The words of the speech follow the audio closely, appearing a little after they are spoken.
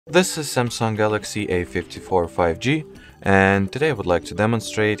This is Samsung Galaxy A54 5G, and today I would like to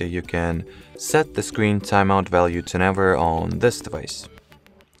demonstrate that you can set the screen timeout value to never on this device.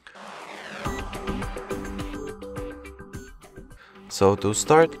 So to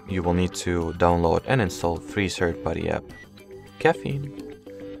start, you will need to download and install free third-party app, Caffeine.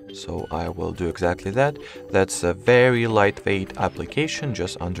 So I will do exactly that. That's a very lightweight application,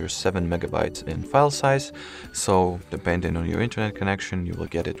 just under 7 megabytes in file size. So depending on your internet connection, you will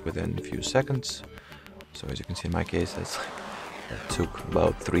get it within a few seconds. So as you can see in my case, it took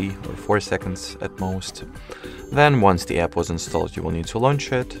about 3 or 4 seconds at most. Then once the app was installed, you will need to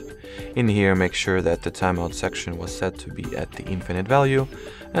launch it. In here, make sure that the timeout section was set to be at the infinite value,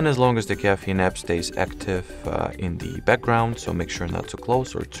 and as long as the Caffeine app stays active in the background, so make sure not to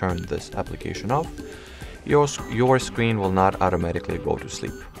close or turn this application off, your screen will not automatically go to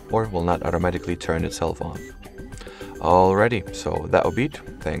sleep or will not automatically turn itself on. Alrighty, so that will be it.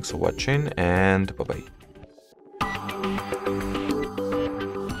 Thanks for watching and bye bye.